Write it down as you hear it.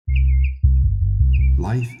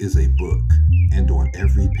Life is a book, and on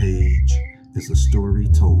every page is a story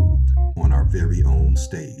told on our very own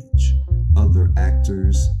stage. Other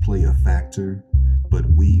actors play a factor, but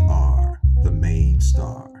we are the main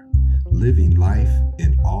star, living life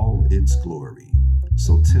in all its glory.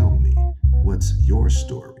 So tell me, what's your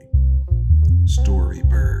story?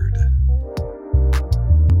 Storybird.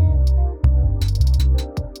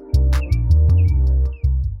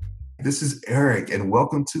 This is Eric, and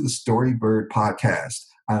welcome to the Storybird podcast.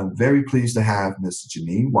 I'm very pleased to have Miss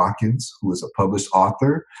Janine Watkins, who is a published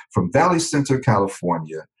author from Valley Center,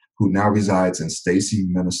 California, who now resides in Stacy,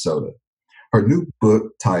 Minnesota. Her new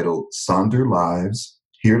book, titled Sonder Lives,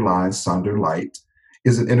 Here Lies Sonder Light,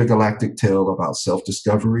 is an intergalactic tale about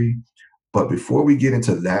self-discovery. But before we get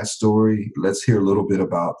into that story, let's hear a little bit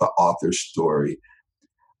about the author's story.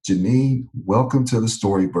 Janine, welcome to the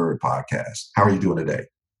Storybird podcast. How are you doing today?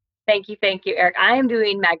 Thank you, Eric. I am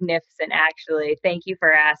doing magnificent, actually. Thank you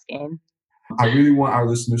for asking. I really want our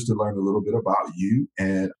listeners to learn a little bit about you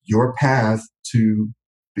and your path to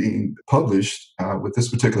being published with this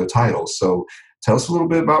particular title. So tell us a little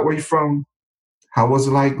bit about where you're from. How was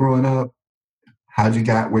it like growing up? How'd you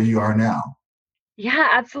got where you are now? Yeah,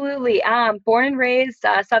 absolutely. Born and raised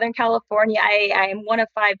Southern California. I am one of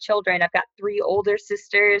five children. I've got three older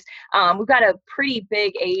sisters. We've got a pretty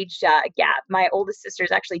big age gap. My oldest sister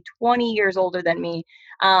is actually 20 years older than me.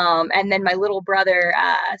 And then my little brother.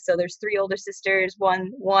 So there's three older sisters,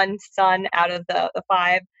 one son out of the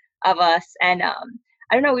five of us. And I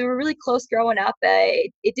don't know, we were really close growing up.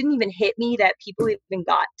 It didn't even hit me that people even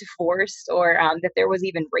got divorced or that there was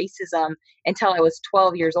even racism until I was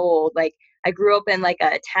 12 years old. Like, I grew up in like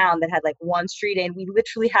a town that had like one street and we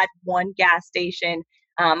literally had one gas station.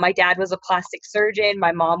 My dad was a plastic surgeon.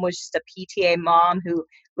 My mom was just a PTA mom who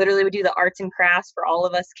literally would do the arts and crafts for all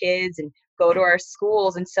of us kids and go to our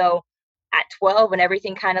schools. And so at 12, when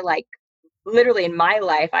everything kind of like literally in my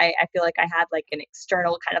life, I feel like I had like an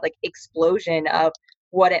external kind of like explosion of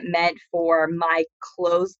what it meant for my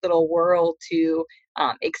closed little world to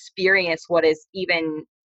experience what is even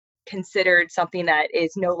considered something that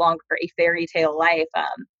is no longer a fairy tale life.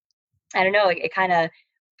 I don't know, it kind of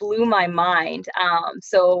blew my mind.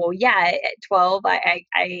 So yeah, at 12,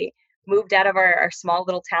 I moved out of our small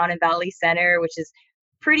little town in Valley Center, which is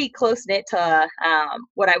pretty close knit to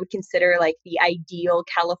what I would consider like the ideal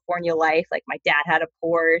California life. Like my dad had a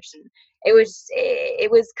Porsche, and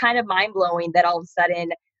it was kind of mind blowing that all of a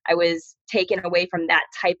sudden I was taken away from that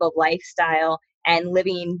type of lifestyle and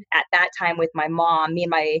living at that time with my mom. Me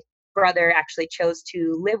and my brother actually chose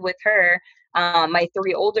to live with her. My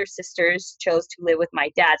three older sisters chose to live with my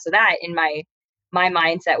dad. So that in my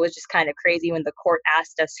mindset was just kind of crazy when the court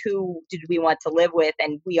asked us who did we want to live with,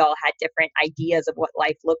 and we all had different ideas of what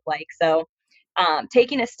life looked like. So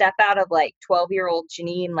taking a step out of like 12-year-old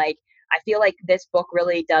Janine, like I feel like this book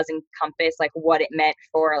really does encompass like what it meant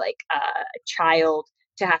for like a child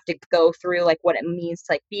to have to go through, like what it means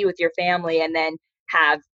to like be with your family and then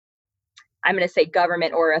have, I'm going to say,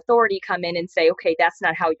 government or authority come in and say, okay, that's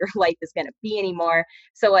not how your life is going to be anymore.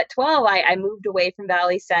 So at 12, I moved away from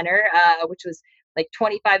Valley Center, which was like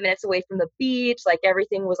 25 minutes away from the beach. Like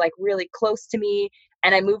everything was like really close to me.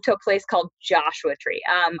 And I moved to a place called Joshua Tree.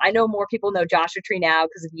 I know more people know Joshua Tree now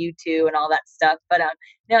because of YouTube and all that stuff. But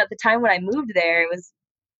at the time when I moved there, it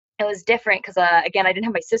was different because again, I didn't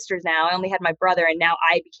have my sisters now. I only had my brother, and now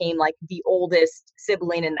I became like the oldest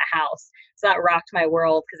sibling in the house. So that rocked my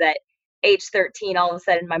world because at age 13, all of a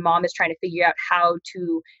sudden my mom is trying to figure out how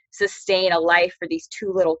to sustain a life for these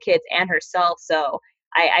two little kids and herself. So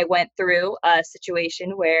I went through a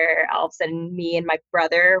situation where all of a sudden me and my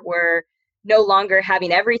brother were no longer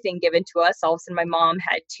having everything given to us. All of a sudden my mom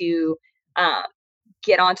had to um,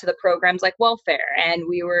 get onto the programs like welfare, and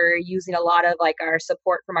we were using a lot of like our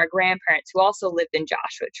support from our grandparents who also lived in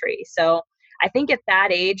Joshua Tree. So I think at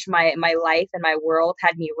that age my life and my world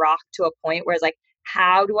had me rocked to a point where it's like,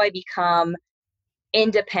 how do I become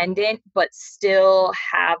independent but still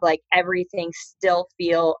have like everything still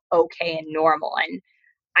feel okay and normal? And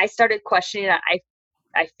I started questioning.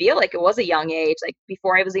 I feel like it was a young age, like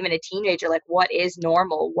before I was even a teenager, like what is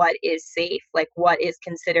normal, what is safe, like what is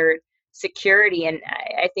considered security. And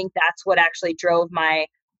I think that's what actually drove my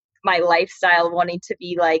lifestyle of wanting to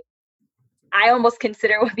be like, I almost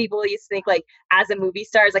consider what people used to think like as a movie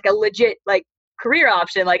star is like a legit like career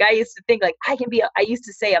option. Like I used to think like I used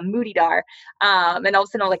to say a moody dar. And all of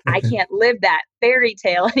a sudden I'm like, I can't live that fairy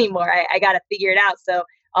tale anymore. I got to figure it out. So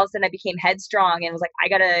all of a sudden I became headstrong and was like, I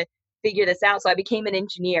got to figure this out. So I became an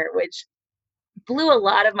engineer, which blew a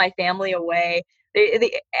lot of my family away.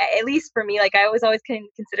 At least for me, like I was always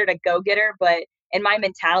considered a go-getter, but and my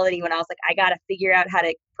mentality when I was like, I got to figure out how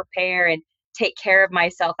to prepare and take care of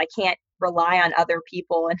myself. I can't rely on other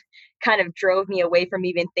people, and kind of drove me away from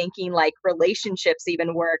even thinking like relationships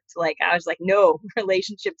even worked. Like I was like, no,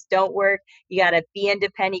 relationships don't work. You got to be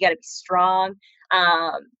independent, you got to be strong.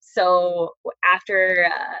 So after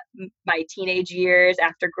my teenage years,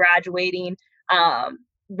 after graduating,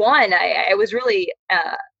 one, I was really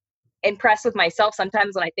impressed with myself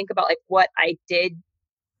sometimes when I think about like what I did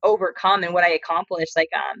overcome and what I accomplished. Like,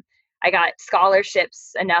 I got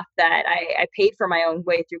scholarships enough that I paid for my own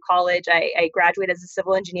way through college. I graduated as a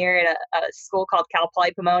civil engineer at a school called Cal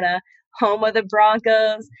Poly Pomona, home of the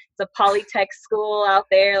Broncos. It's a polytech school out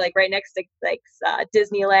there, like right next to like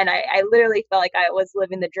Disneyland. I literally felt like I was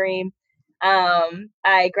living the dream.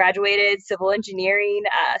 I graduated civil engineering,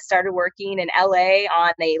 started working in LA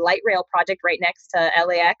on a light rail project right next to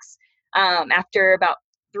LAX. After about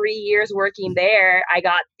 3 years working there, I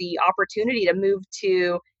got the opportunity to move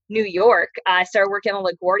to New York. I started working on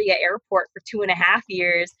LaGuardia Airport for 2.5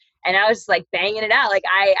 years, and I was just like banging it out. Like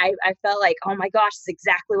I felt like, oh my gosh, this is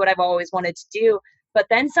exactly what I've always wanted to do. But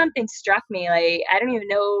then something struck me. Like I don't even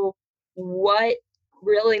know what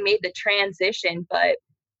really made the transition, but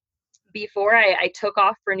before I took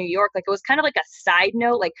off for New York, like it was kind of like a side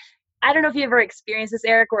note. Like, I don't know if you ever experienced this,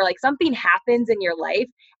 Eric, where like something happens in your life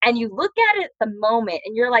and you look at it at the moment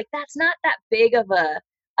and you're like, that's not that big of a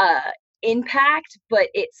impact, but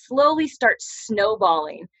it slowly starts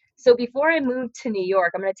snowballing. So before I moved to New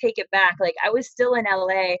York, I'm going to take it back. Like I was still in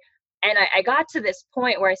LA, and I got to this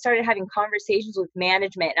point where I started having conversations with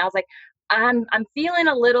management, and I was like, I'm feeling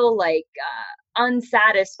a little like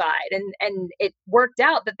unsatisfied, and it worked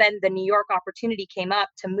out that then the New York opportunity came up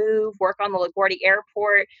to move, work on the LaGuardia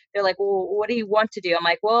Airport. They're like, well, what do you want to do? I'm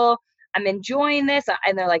like, well, I'm enjoying this.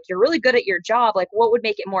 And they're like, you're really good at your job, like what would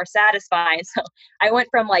make it more satisfying? So I went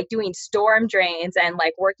from like doing storm drains and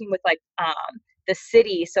like working with like the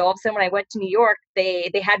city. So all of a sudden when I went to New York,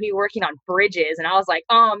 they had me working on bridges, and I was like,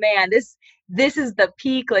 oh man, this is the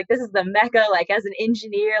peak. Like this is the mecca. Like as an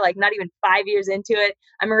engineer, like not even 5 years into it,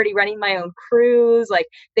 I'm already running my own crews. Like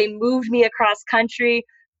they moved me across country.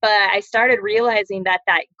 But I started realizing that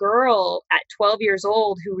that girl at 12 years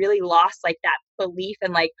old who really lost like that belief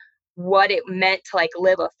in like what it meant to like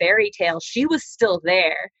live a fairy tale, she was still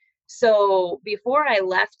there. So before I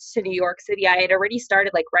left to New York City, I had already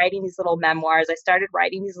started like writing these little memoirs. I started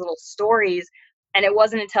writing these little stories. And it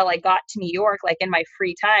wasn't until I got to New York, like in my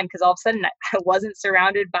free time, because all of a sudden I wasn't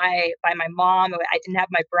surrounded by my mom. I didn't have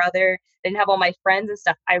my brother, didn't have all my friends and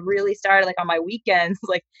stuff. I really started like on my weekends,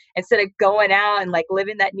 like instead of going out and like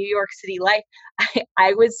living that New York City life,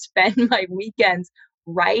 I would spend my weekends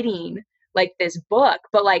writing like this book,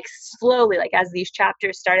 but like slowly, like as these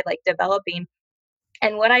chapters started like developing.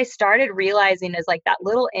 And what I started realizing is like that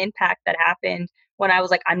little impact that happened when I was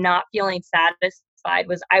like, I'm not feeling satisfied,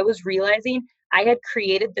 was I was realizing I had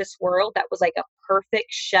created this world that was like a perfect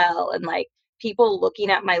shell. And like people looking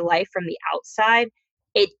at my life from the outside,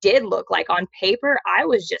 it did look like on paper, I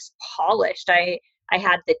was just polished. I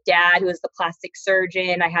had the dad who was the plastic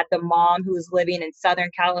surgeon. I had the mom who was living in Southern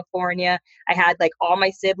California. I had like all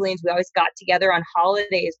my siblings. We always got together on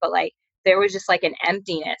holidays, but like there was just like an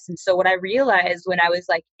emptiness. And so what I realized when I was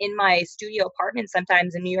like in my studio apartment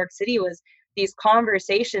sometimes in New York City was these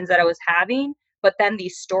conversations that I was having, but then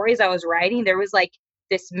these stories I was writing, there was like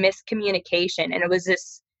this miscommunication. And it was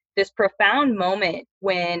this profound moment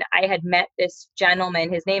when I had met this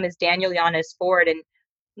gentleman. His name is Daniel Yanez Ford,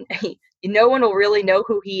 and no one will really know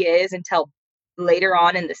who he is until later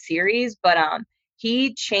on in the series. But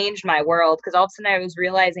he changed my world, because all of a sudden I was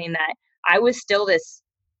realizing that I was still this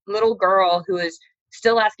little girl who is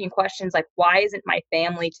still asking questions like, why isn't my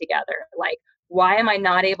family together? Like, why am I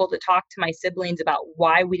not able to talk to my siblings about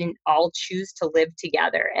why we didn't all choose to live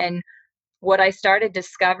together? And what I started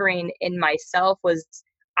discovering in myself was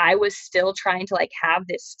I was still trying to like have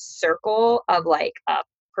this circle of like a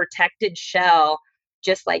protected shell,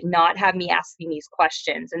 just like not have me asking these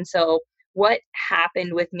questions. And so what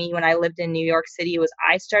happened with me when I lived in New York City was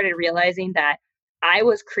I started realizing that I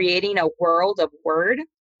was creating a world of word,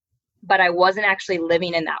 but I wasn't actually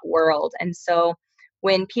living in that world. And so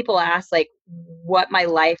when people ask like what my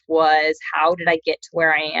life was, how did I get to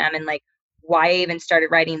where I am, and like why I even started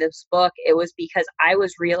writing this book, it was because I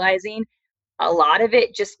was realizing a lot of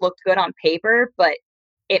it just looked good on paper, but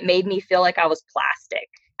it made me feel like I was plastic.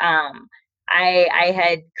 Um, I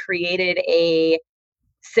had created a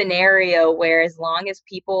scenario where as long as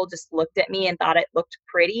people just looked at me and thought it looked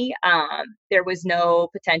pretty, there was no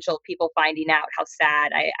potential of people finding out how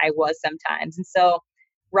sad I was sometimes. And so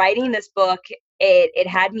writing this book, it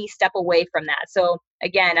had me step away from that. So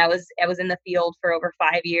again, I was in the field for over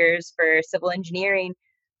 5 years for civil engineering,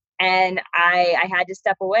 and I had to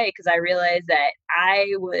step away because I realized that I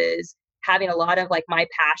was having a lot of like my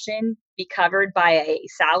passion be covered by a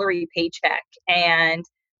salary paycheck. And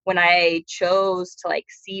when I chose to like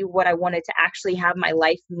see what I wanted to actually have my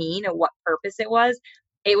life mean and what purpose it was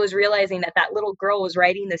realizing that that little girl was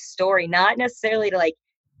writing this story not necessarily to like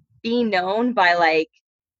be known by like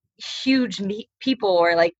people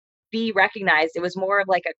or like be recognized. It was more of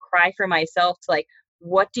like a cry for myself to like,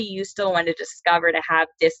 what do you still want to discover to have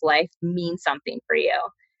this life mean something for you?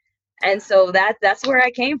 And so that's where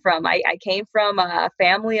I came from. I came from a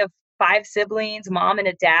family of five siblings, mom and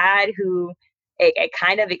a dad who it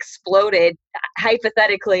kind of exploded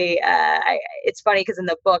hypothetically. It's funny because in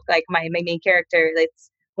the book, like my main character, it's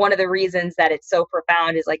one of the reasons that it's so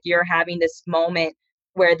profound is like you're having this moment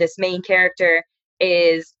where this main character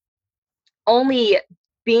is only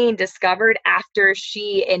being discovered after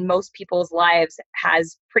she, in most people's lives,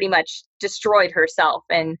 has pretty much destroyed herself.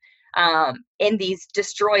 And in these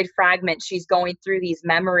destroyed fragments, she's going through these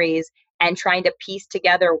memories and trying to piece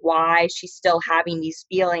together why she's still having these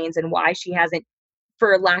feelings and why she hasn't,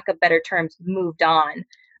 for lack of better terms, moved on.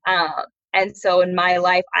 Um, and so in my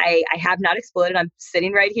life, I have not exploded. I'm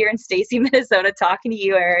sitting right here in Stacy, Minnesota, talking to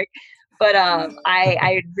you, Eric. But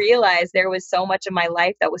I realized there was so much of my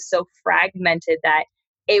life that was so fragmented that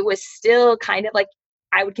it was still kind of like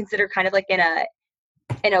I would consider kind of like in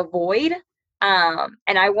a void.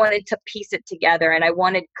 And I wanted to piece it together, and I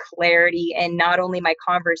wanted clarity in not only my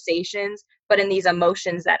conversations, but in these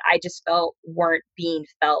emotions that I just felt weren't being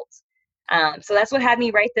felt. So that's what had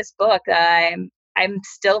me write this book. I'm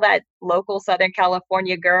still that local Southern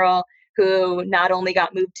California girl who not only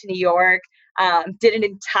got moved to New York, did an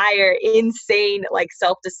entire insane like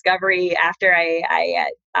self discovery after I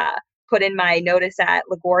put in my notice at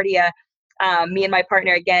LaGuardia. Me and my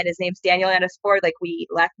partner, again, his name's Daniel Anasport, like we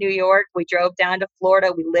left New York, we drove down to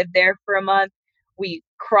Florida, we lived there for a month, we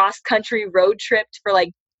cross country road tripped for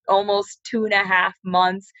like almost 2.5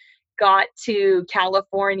 months, got to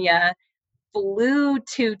California, flew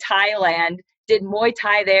to Thailand, did Muay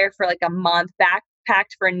Thai there for like a month,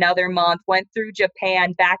 backpacked for another month, went through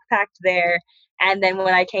Japan, backpacked there. And then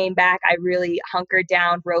when I came back, I really hunkered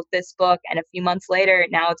down, wrote this book, and a few months later,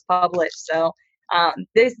 now it's published. So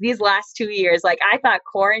these last 2 years, like I thought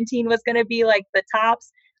quarantine was going to be like the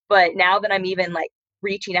tops, but now that I'm even like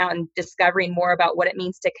reaching out and discovering more about what it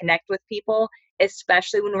means to connect with people,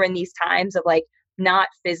 especially when we're in these times of like not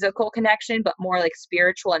physical connection, but more like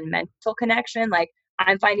spiritual and mental connection. Like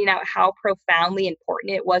I'm finding out how profoundly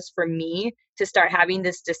important it was for me to start having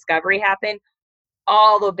this discovery happen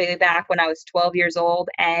all the way back when I was 12 years old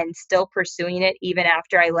and still pursuing it even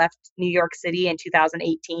after I left New York City in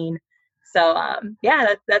 2018. So,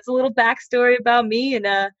 yeah, that's a little backstory about me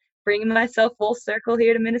and bringing myself full circle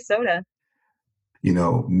here to Minnesota.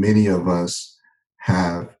 Many of us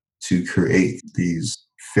have to create these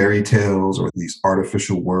fairy tales or these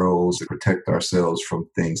artificial worlds to protect ourselves from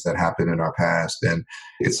things that happened in our past. And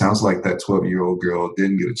it sounds like that 12-year-old girl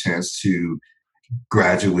didn't get a chance to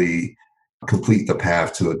gradually complete the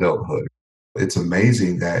path to adulthood. It's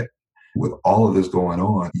amazing that with all of this going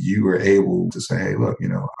on, you were able to say, hey, look,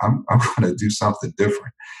 I'm going to do something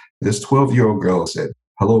different. This 12-year-old girl said,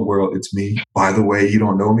 hello, world, it's me. By the way, you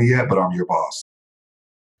don't know me yet, but I'm your boss.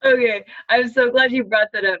 Okay, I'm so glad you brought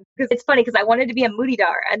that up because it's funny because I wanted to be a movie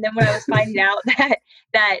star, and then when I was finding out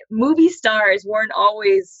that movie stars weren't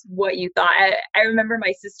always what you thought, I remember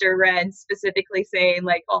my sister Ren specifically saying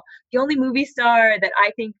like, "Oh, the only movie star that I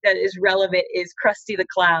think that is relevant is Krusty the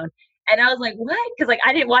Clown," and I was like, "What?" Because like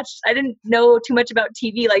I didn't know too much about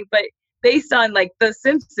TV, like, but based on like The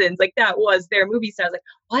Simpsons, like that was their movie star. I was like,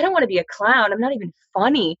 "Well, I don't want to be a clown. I'm not even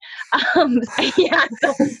funny." Um, yeah,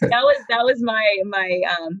 so that was my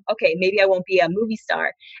okay, maybe I won't be a movie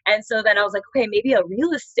star. And so then I was like, okay, maybe a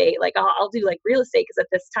real estate, like I'll do like real estate because at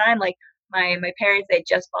this time like my parents, they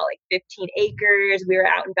just bought like 15 acres, we were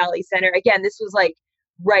out in Valley Center. Again, this was like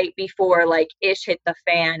right before like ish hit the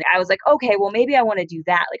fan. I was like, okay, well maybe I want to do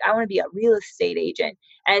that, like I want to be a real estate agent.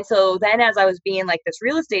 And so then as I was being like this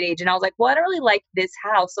real estate agent, I was like, well, I don't really like this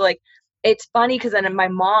house. So like it's funny because then my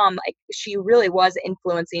mom, like, she really was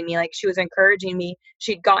influencing me. Like, she was encouraging me.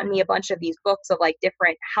 She'd gotten me a bunch of these books of like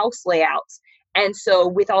different house layouts. And so,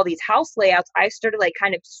 with all these house layouts, I started like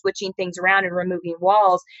kind of switching things around and removing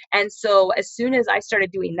walls. And so, as soon as I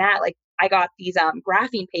started doing that, like, I got these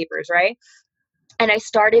graphing papers, right? And I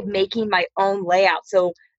started making my own layout.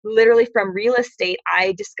 So, literally from real estate,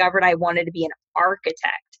 I discovered I wanted to be an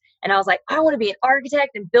architect. And I was like, I want to be an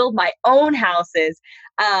architect and build my own houses.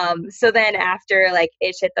 So then after like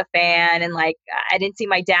it hit the fan and like I didn't see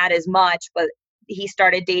my dad as much, but he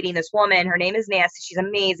started dating this woman. Her name is Nancy. She's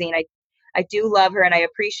amazing. I do love her and I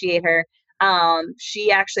appreciate her.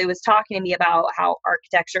 She actually was talking to me about how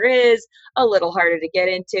architecture is a little harder to get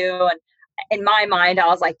into. And in my mind, I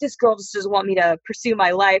was like, this girl just doesn't want me to pursue my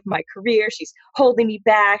life, my career. She's holding me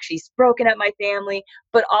back. She's broken up my family.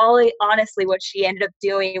 But honestly, what she ended up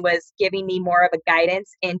doing was giving me more of a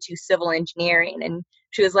guidance into civil engineering. And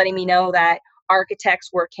she was letting me know that architects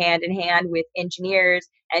work hand in hand with engineers.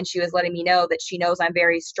 And she was letting me know that she knows I'm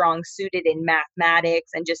very strong suited in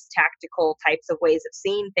mathematics and just tactical types of ways of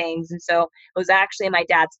seeing things. And so it was actually my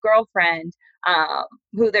dad's girlfriend, um,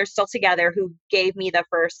 who they're still together, who gave me the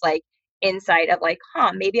first like insight of like,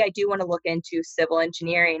 maybe I do want to look into civil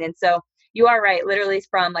engineering. And so you are right. Literally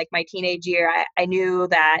from like my teenage year, I knew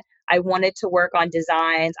that I wanted to work on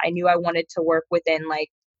designs. I knew I wanted to work within like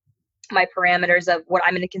my parameters of what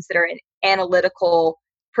I'm going to consider an analytical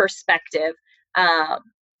perspective. Um,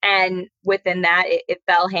 and within that, it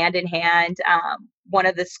fell hand in hand. One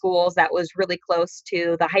of the schools that was really close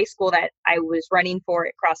to the high school that I was running for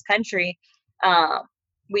at cross country, um,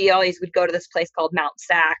 we always would go to this place called Mount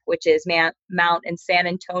SAC, which is Mount and San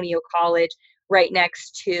Antonio College, right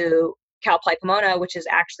next to Cal Poly Pomona, which is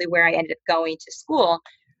actually where I ended up going to school.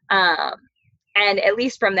 Um, and at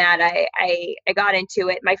least from that, I got into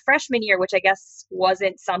it my freshman year, which I guess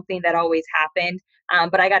wasn't something that always happened.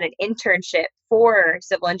 But I got an internship for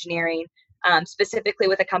civil engineering, specifically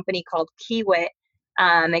with a company called Kiewit,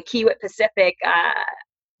 and Kiewit Pacific.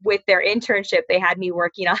 With their internship, they had me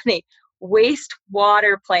working on a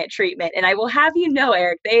wastewater plant treatment. And I will have you know,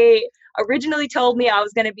 Eric, they originally told me I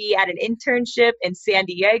was going to be at an internship in San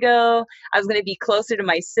Diego. I was going to be closer to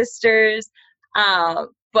my sisters.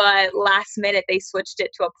 But last minute, they switched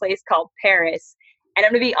it to a place called Paris. And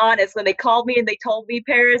I'm going to be honest, when they called me and they told me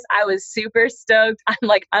Paris, I was super stoked. I'm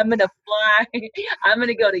like, I'm going to fly. I'm going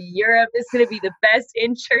to go to Europe. It's going to be the best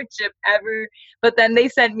internship ever. But then they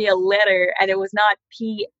sent me a letter and it was not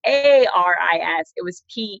PARIS, it was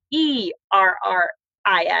PERRIS.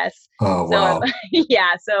 Oh, So wow.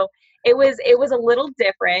 yeah, so it was a little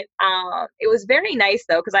different. It was very nice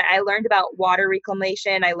though because I learned about water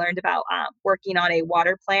reclamation. I learned about working on a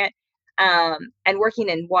water plant, and working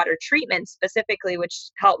in water treatment specifically, which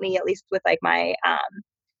helped me at least with like my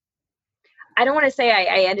I don't want to say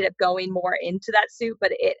I ended up going more into that suit,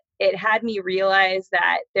 but it had me realize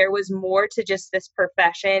that there was more to just this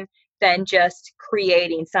profession than just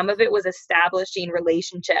creating. Some of it was establishing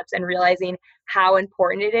relationships and realizing how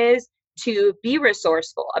important it is to be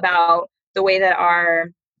resourceful about the way that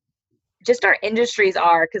our industries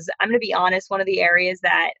are. Because I'm going to be honest, one of the areas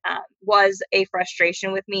that was a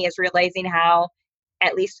frustration with me is realizing how,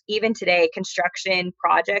 at least even today, construction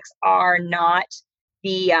projects are not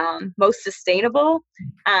the most sustainable.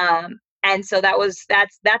 And so that's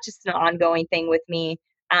just an ongoing thing with me.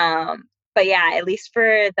 But yeah, at least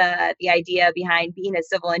for the idea behind being a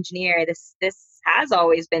civil engineer, this has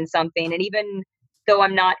always been something. And even though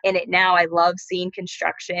I'm not in it now, I love seeing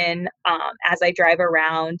construction as I drive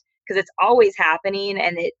around because it's always happening,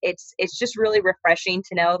 and it's just really refreshing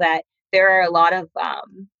to know that there are a lot of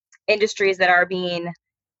industries that are being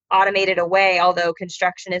automated away. Although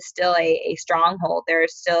construction is still a stronghold, there are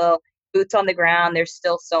still boots on the ground. There's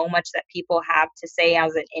still so much that people have to say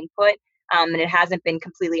as an input, and it hasn't been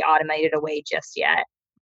completely automated away just yet.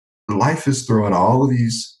 Life is throwing all of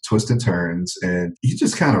these twists and turns, and you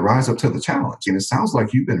just kind of rise up to the challenge. And it sounds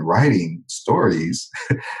like you've been writing stories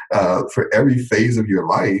for every phase of your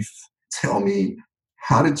life. Tell me,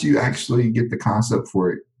 how did you actually get the concept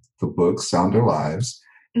for the book, Sound Our Lives?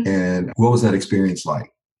 And what was that experience like?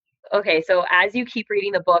 Okay, so as you keep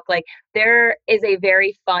reading the book, like there is a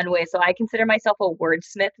very fun way. So I consider myself a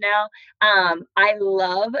wordsmith now. I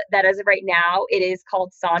love that as of right now, it is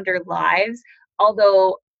called Sonder Lives,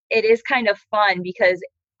 although it is kind of fun because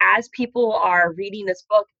as people are reading this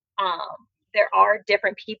book, um, there are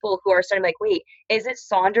different people who are starting like, wait, is it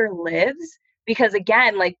Sonder Lives? Because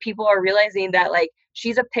again, like people are realizing that like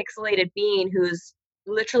she's a pixelated being who's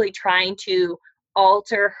literally trying to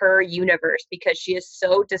alter her universe because she is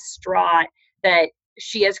so distraught that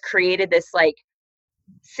she has created this like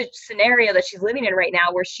scenario that she's living in right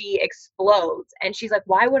now where she explodes, and she's like,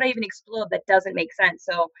 why would I even explode? That doesn't make sense.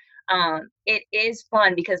 So it is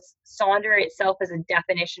fun because Sonder itself is a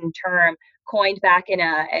definition term coined back in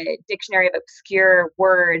a dictionary of obscure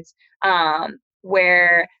words,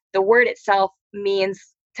 where the word itself means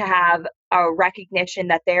to have a recognition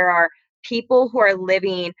that there are people who are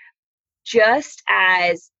living just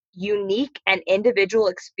as unique and individual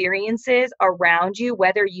experiences around you,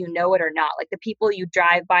 whether you know it or not. Like the people you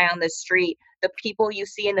drive by on the street, the people you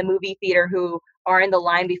see in the movie theater who are in the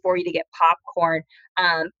line before you to get popcorn,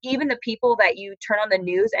 even the people that you turn on the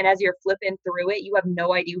news and as you're flipping through it, you have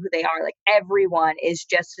no idea who they are. Like everyone is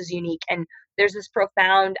just as unique. And there's this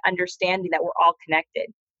profound understanding that we're all connected.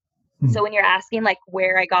 So Hmm. when you're asking like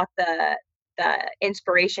where I got the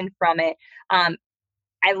inspiration from it,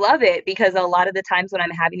 I love it because a lot of the times when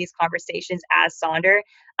I'm having these conversations as Sonder,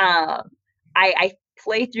 I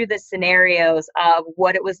play through the scenarios of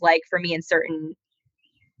what it was like for me in certain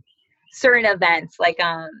events. Like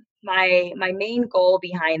my main goal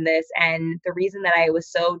behind this and the reason that I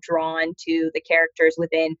was so drawn to the characters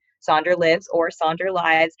within Sonder Lives or Sonder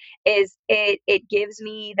Lives is it gives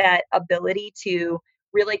me that ability to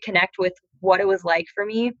really connect with what it was like for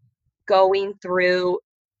me going through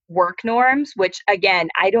work norms, which again,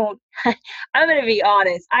 I don't, I'm going to be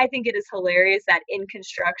honest. I think it is hilarious that in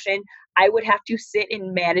construction, I would have to sit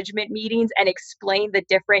in management meetings and explain the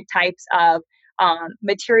different types of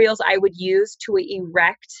materials I would use to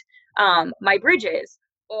erect my bridges,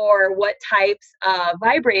 or what types of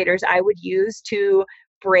vibrators I would use to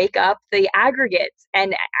break up the aggregates.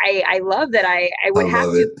 And I love that I I would have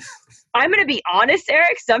love to, it. I'm going to be honest,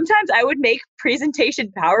 Eric. Sometimes I would make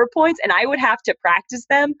presentation PowerPoints and I would have to practice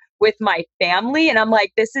them with my family. And I'm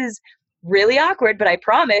like, this is really awkward, but I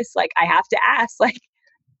promise, like, I have to ask, like,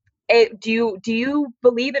 do you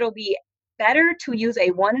believe it'll be better to use a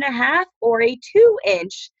 1.5 or a 2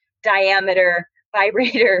 inch diameter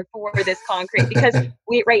vibrator for this concrete? Because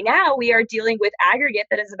we right now we are dealing with aggregate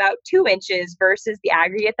that is about 2 inches versus the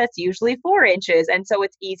aggregate that's usually 4 inches, and so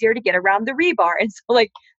it's easier to get around the rebar. And so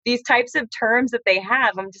like these types of terms that they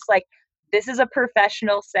have, I'm just like, this is a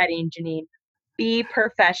professional setting, Janine. Be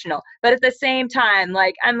professional. But at the same time,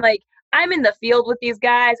 like I'm in the field with these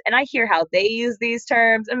guys and I hear how they use these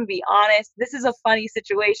terms. I'm gonna be honest, this is a funny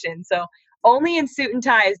situation. So only in suit and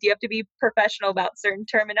ties do you have to be professional about certain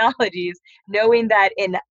terminologies, knowing that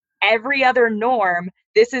in every other norm,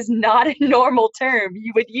 this is not a normal term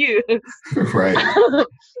you would use. Right.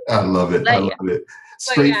 I love it. I but love yeah, it. but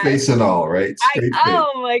Straight yeah, face and all, right? Straight face. oh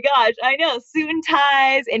my gosh, I know, suit and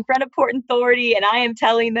ties in front of Port Authority, and I am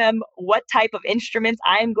telling them what type of instruments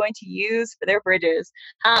I am going to use for their bridges.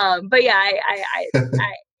 But yeah, I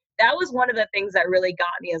that was one of the things that really got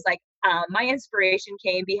me is like my inspiration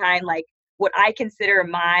came behind like what I consider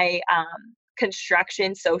my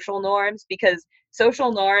construction social norms, because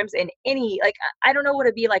social norms in any like I don't know what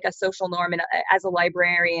it'd be like a social norm as a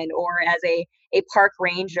librarian or as a park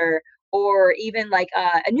ranger or even like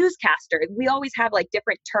a newscaster. We always have like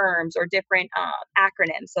different terms or different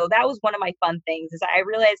acronyms. So that was one of my fun things is I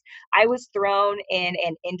realized I was thrown in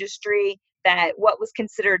an industry that what was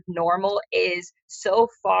considered normal is so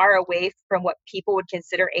far away from what people would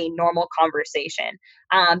consider a normal conversation.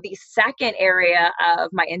 The second area of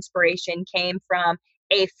my inspiration came from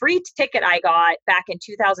a free ticket I got back in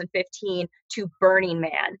 2015 to Burning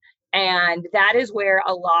Man. And that is where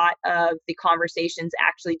a lot of the conversations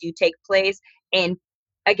actually do take place. And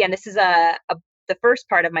again, this is the first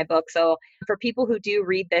part of my book. So for people who do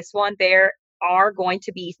read this one, there are going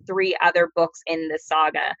to be 3 other books in the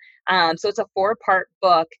saga. So it's a 4-part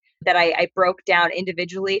book that I broke down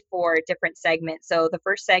individually for different segments. So the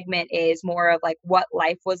first segment is more of like what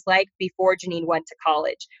life was like before Janine went to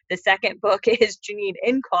college. The second book is Janine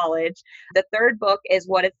in college. The third book is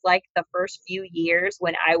what it's like the first few years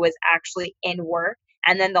when I was actually in work.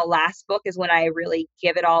 And then the last book is when I really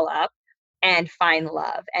give it all up and find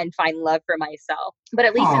love for myself. But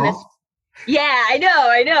at least in this, Oh, yeah, I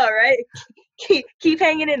know, right? Keep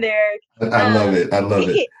hanging in there. I love Um, it. I love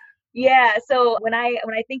it. yeah, so when I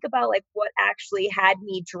think about like what actually had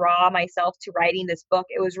me draw myself to writing this book,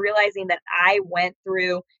 it was realizing that I went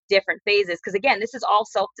through different phases. Because again, this is all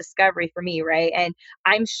self-discovery for me, right? And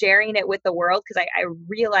I'm sharing it with the world because I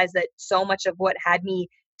realized that so much of what had me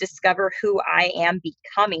discover who I am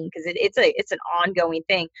becoming, because it's an ongoing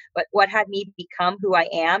thing, but what had me become who I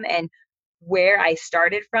am and where I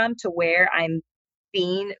started from to where I'm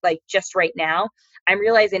being like just right now, I'm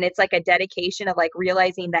realizing it's like a dedication of like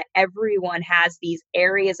realizing that everyone has these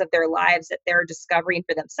areas of their lives that they're discovering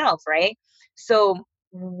for themselves, right? So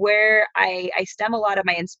where I stem a lot of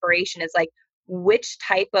my inspiration is like which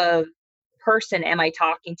type of person am I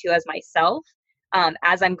talking to as myself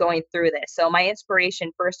as I'm going through this. So my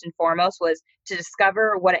inspiration first and foremost was to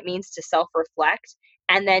discover what it means to self-reflect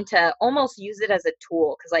and then to almost use it as a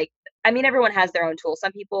tool. Because like I mean, everyone has their own tools.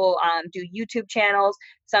 Some people do YouTube channels.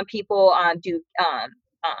 Some people do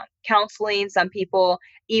counseling. Some people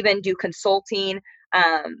even do consulting.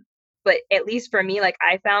 Um, but at least for me, like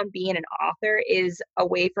I found being an author is a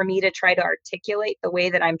way for me to try to articulate the way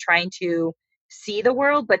that I'm trying to see the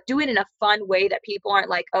world, but do it in a fun way that people aren't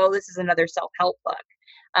like, oh, this is another self-help book.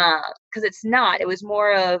 Because it's not. It was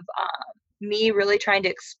more of me really trying to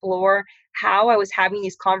explore how I was having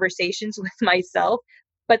these conversations with myself,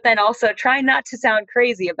 but then also trying not to sound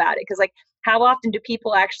crazy about it. Because like, how often do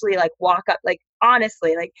people actually like walk up, like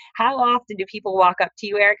honestly, like how often do people walk up to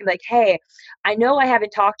you, Eric, and be like, hey, I know I haven't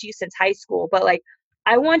talked to you since high school, but like,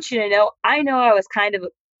 I want you to know, I know I was kind of,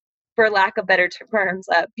 for lack of better terms,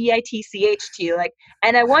 bitch to you, like,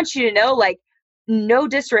 and I want you to know, like, no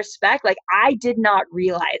disrespect, like, I did not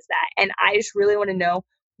realize that, and I just really want to know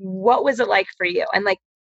what was it like for you, and like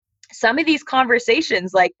some of these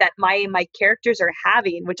conversations like that my characters are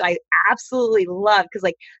having, which I absolutely love, because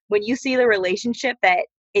like when you see the relationship that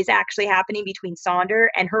is actually happening between Sonder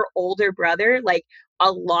and her older brother, like a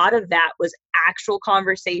lot of that was actual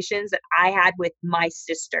conversations that I had with my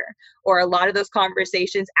sister, or a lot of those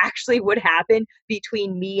conversations actually would happen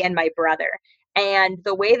between me and my brother. And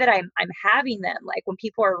the way that I'm having them, like when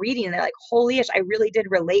people are reading, they're like, "Holy ish, I really did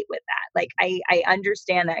relate with that." Like I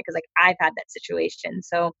understand that because like I've had that situation.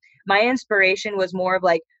 So my inspiration was more of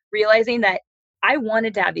like realizing that I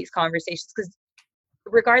wanted to have these conversations, because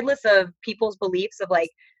regardless of people's beliefs of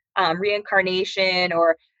like reincarnation,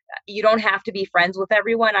 or you don't have to be friends with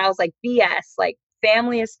everyone, I was like, BS, like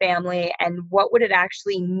family is family. And what would it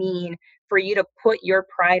actually mean for you to put your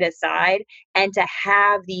pride aside and to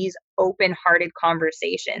have these open hearted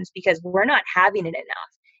conversations, because we're not having it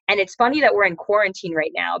enough. And it's funny that we're in quarantine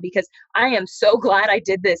right now, because I am so glad I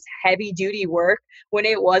did this heavy duty work when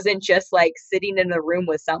it wasn't just like sitting in the room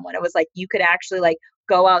with someone. It was like you could actually like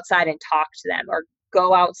go outside and talk to them, or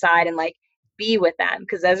go outside and like be with them.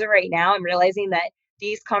 Because as of right now, I'm realizing that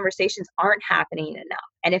these conversations aren't happening enough.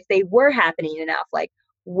 And if they were happening enough, like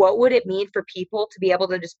what would it mean for people to be able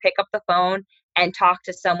to just pick up the phone and talk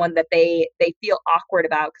to someone that they feel awkward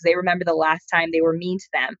about because they remember the last time they were mean to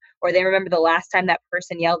them, or they remember the last time that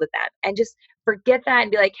person yelled at them, and just forget that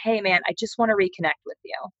and be like, hey man, I just want to reconnect with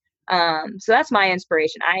you. So that's my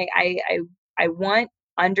inspiration. I want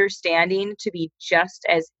understanding to be just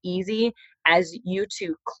as easy as you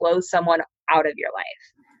to close someone out of your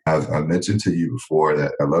life. I've mentioned to you before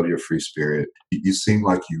that I love your free spirit. You seem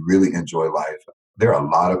like you really enjoy life. There are a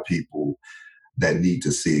lot of people that need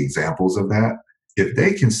to see examples of that. If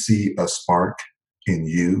they can see a spark in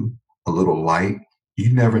you, a little light,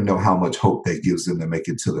 you never know how much hope that gives them to make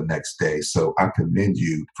it to the next day. So I commend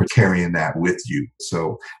you for carrying that with you.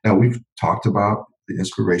 So now we've talked about the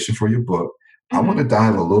inspiration for your book. I want to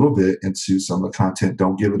Mm-hmm. dive a little bit into some of the content.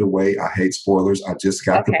 Don't give it away. I hate spoilers. I just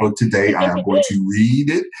got the Okay. book today. I am going to read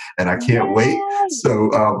it and I can't wait. Yay! So,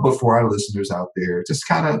 but for our listeners out there, just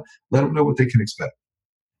kind of let them know what they can expect.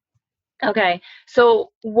 Okay,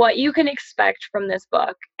 so what you can expect from this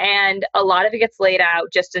book, and a lot of it gets laid out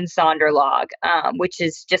just in Sonderlog, which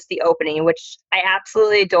is just the opening, which I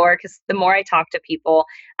absolutely adore, because the more I talk to people,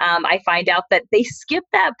 I find out that they skip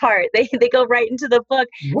that part. They go right into the book.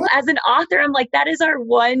 What? As an author, I'm like, that is our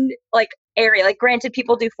one like area. Like, granted,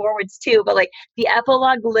 people do forwards too, but like the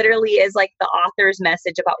epilogue literally is like the author's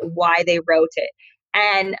message about why they wrote it.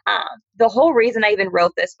 And the whole reason I even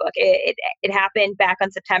wrote this book, it happened back on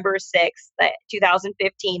September 6th,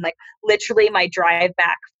 2015, like literally my drive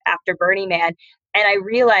back after Burning Man. And I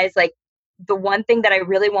realized like the one thing that I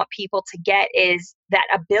really want people to get is that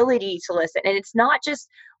ability to listen. And it's not just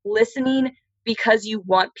listening because you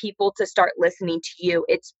want people to start listening to you.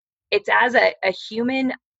 It's as a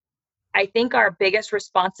human, I think our biggest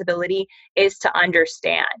responsibility is to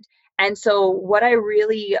understand. And so, what I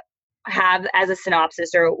really have as a synopsis,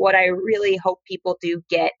 or what I really hope people do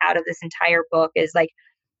get out of this entire book, is like,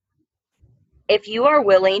 if you are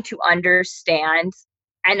willing to understand,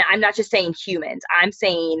 and I'm not just saying humans, I'm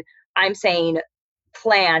saying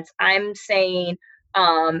plants, I'm saying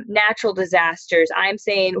natural disasters, I'm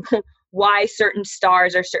saying why certain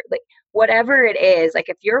stars are certain, like whatever it is, like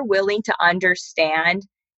if you're willing to understand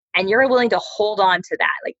and you're willing to hold on to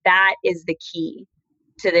that, like that is the key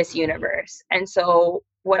to this universe. And so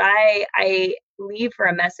what I leave for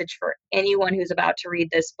a message for anyone who's about to read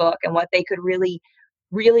this book, and what they could really,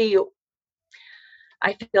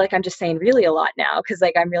 I feel like I'm just saying really a lot now, because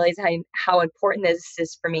like I'm realizing how important this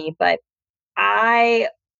is for me. But I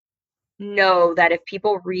know that if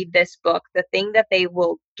people read this book, the thing that they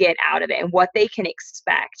will get out of it and what they can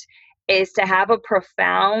expect is to have a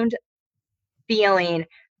profound feeling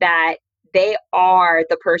that they are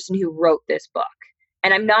the person who wrote this book.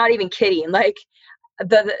 And I'm not even kidding. Like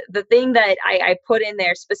the thing that I put in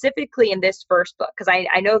there specifically in this first book, because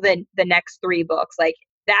I know the next three books, like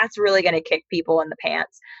that's really going to kick people in the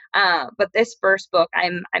pants. But this first book,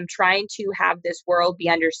 I'm trying to have this world be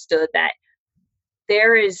understood that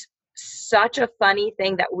there is such a funny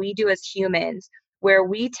thing that we do as humans where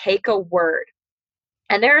we take a word,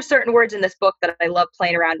 and there are certain words in this book that I love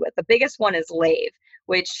playing around with. The biggest one is lave,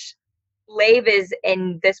 which lave is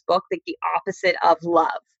in this book like the opposite of love.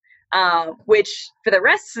 Which for the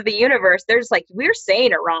rest of the universe, there's like, we're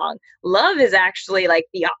saying it wrong. Love is actually like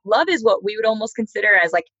love is what we would almost consider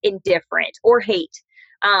as like indifferent or hate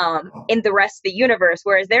in the rest of the universe,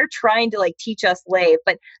 whereas they're trying to like teach us lave.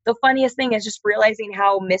 But the funniest thing is just realizing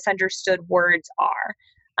how misunderstood words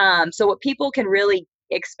are. So what people can really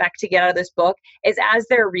expect to get out of this book is as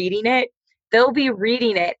they're reading it, they'll be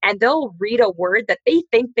reading it and they'll read a word that they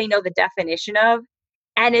think they know the definition of,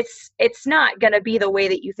 and it's not going to be the way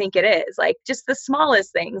that you think it is. Like just the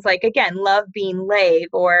smallest things, like again, love being lave,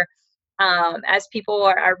 or as people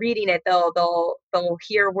are reading it, they'll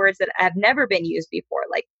hear words that have never been used before.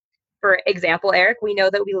 Like for example, Eric, we know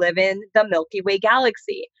that we live in the Milky Way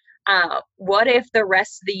galaxy. What if the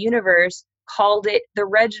rest of the universe called it the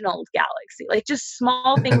Reginald galaxy? Like just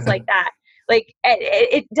small things like that. Like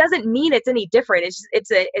it doesn't mean it's any different.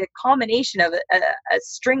 It's a combination of a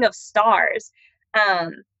string of stars.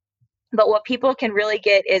 Um, but what people can really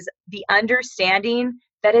get is the understanding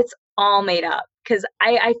that it's all made up. Because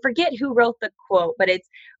I forget who wrote the quote, but it's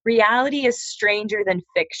reality is stranger than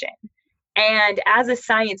fiction. And as a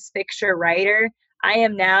science fiction writer, I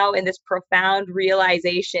am now in this profound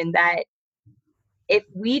realization that if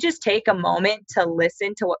we just take a moment to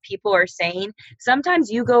listen to what people are saying, sometimes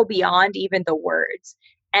you go beyond even the words.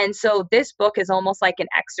 And so this book is almost like an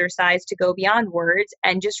exercise to go beyond words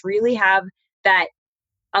and just really have that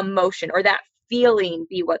emotion or that feeling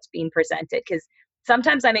be what's being presented. Because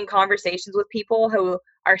sometimes I'm in conversations with people who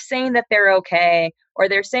are saying that they're okay, or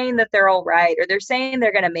they're saying that they're all right, or they're saying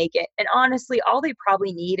they're going to make it. And honestly, all they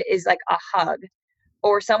probably need is like a hug,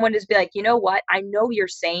 or someone just be like, you know what? I know you're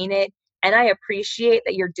saying it and I appreciate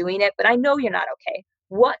that you're doing it, but I know you're not okay.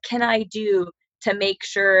 What can I do to make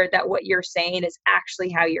sure that what you're saying is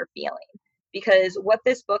actually how you're feeling? Because what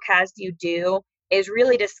this book has you do is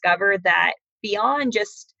really discover that beyond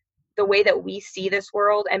just the way that we see this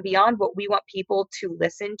world and beyond what we want people to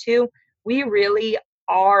listen to, we really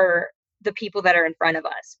are the people that are in front of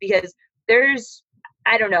us. Because there's,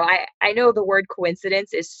 I don't know, I know the word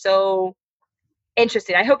coincidence is so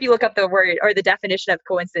interesting. I hope you look up the word or the definition of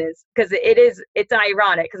coincidence, because it's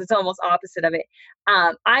ironic because it's almost opposite of it.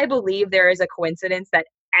 I believe there is a coincidence that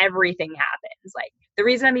everything happens. Like the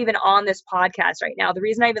reason I'm even on this podcast right now, the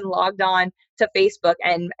reason I even logged on to Facebook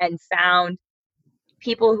and found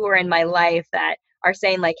people who are in my life that are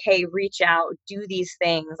saying like, hey, reach out, do these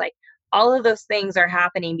things. Like all of those things are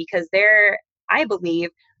happening because I believe,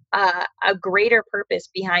 a greater purpose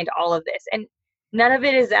behind all of this. And none of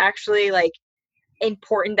it is actually like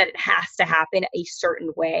important that it has to happen a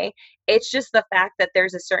certain way. It's just the fact that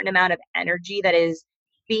there's a certain amount of energy that is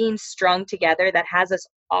being strung together that has us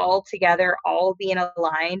all together, all being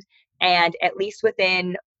aligned. And at least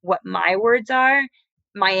within what my words are,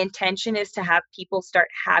 my intention is to have people start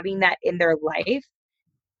having that in their life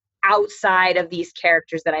outside of these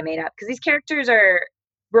characters that I made up. Because these characters are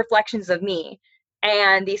reflections of me.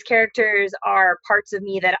 And these characters are parts of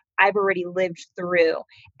me that I've already lived through.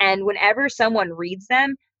 And whenever someone reads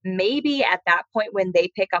them, maybe at that point when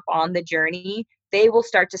they pick up on the journey, they will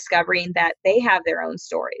start discovering that they have their own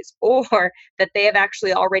stories or that they have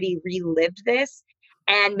actually already relived this.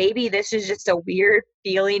 And maybe this is just a weird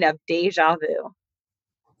feeling of deja vu.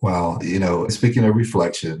 Wow, speaking of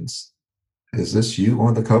reflections, is this you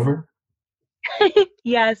on the cover?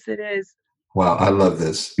 Yes, it is. Wow, I love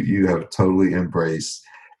this. You have totally embraced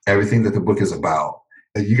everything that the book is about.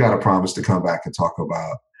 And you got to promise to come back and talk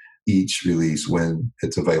about each release when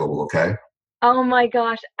it's available, okay? Oh my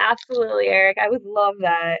gosh, absolutely, Eric. I would love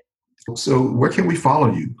that. So, where can we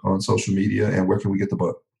follow you on social media and where can we get the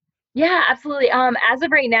book? Yeah, absolutely. As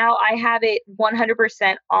of right now, I have it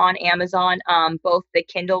 100% on Amazon, both the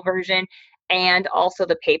Kindle version and also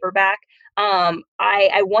the paperback.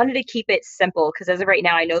 I wanted to keep it simple because as of right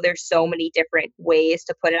now, I know there's so many different ways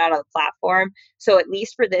to put it out on the platform. So at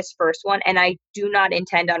least for this first one, and I do not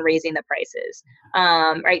intend on raising the prices.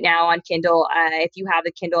 Right now on Kindle, if you have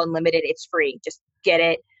the Kindle Unlimited, it's free. Just get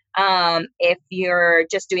it. If you're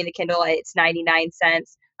just doing the Kindle, it's 99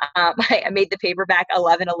 cents. I made the paperback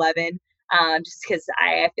 1111, just because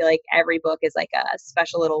I feel like every book is like a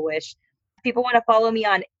special little wish. If people want to follow me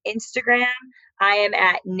on Instagram, I am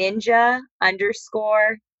at ninja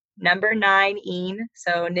underscore number 9 een,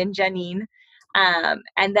 so ninjanine.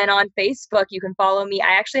 And then on Facebook, you can follow me.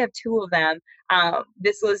 I actually have two of them.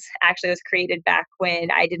 This was created back when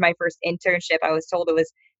I did my first internship. I was told it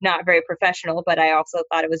was not very professional, but I also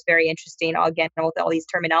thought it was very interesting, again, with all these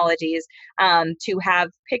terminologies, to have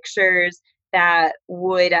pictures that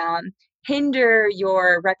would hinder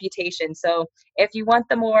your reputation. So if you want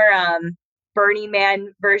the more Burning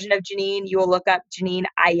Man version of Janine, you will look up Janine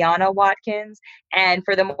Ayana Watkins. And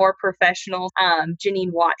for the more professional,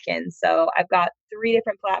 Janine Watkins. So I've got three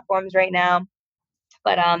different platforms right now,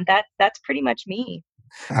 but that's pretty much me.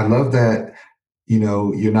 I love that,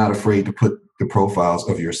 you're not afraid to put the profiles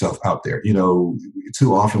of yourself out there.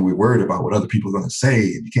 Too often we're worried about what other people are going to say.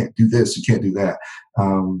 You can't do this, you can't do that.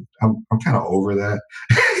 I'm kind of over that.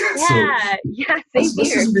 So Yeah, yeah, same let's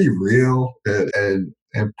here. just be real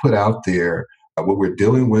and put out there what we're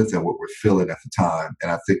dealing with and what we're feeling at the time.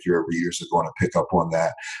 And I think your readers are going to pick up on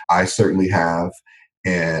that. I certainly have.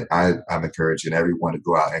 And I'm encouraging everyone to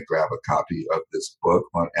go out and grab a copy of this book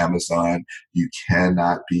on Amazon. You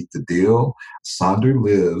cannot beat the deal. Sonder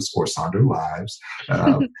Lives or Sonder Lives.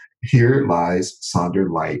 Uh, Here Lies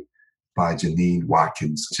Sonder Light by Janine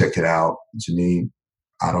Watkins. Check it out. Janine,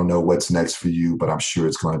 I don't know what's next for you, but I'm sure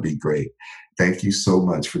it's going to be great. Thank you so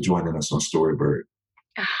much for joining us on Storybird.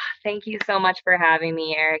 Ah, thank you so much for having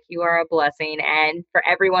me, Eric. You are a blessing. And for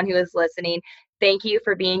everyone who is listening, thank you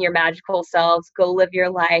for being your magical selves. Go live your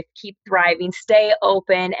life, keep thriving, stay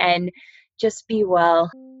open, and just be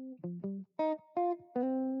well.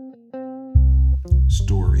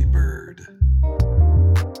 Storybird.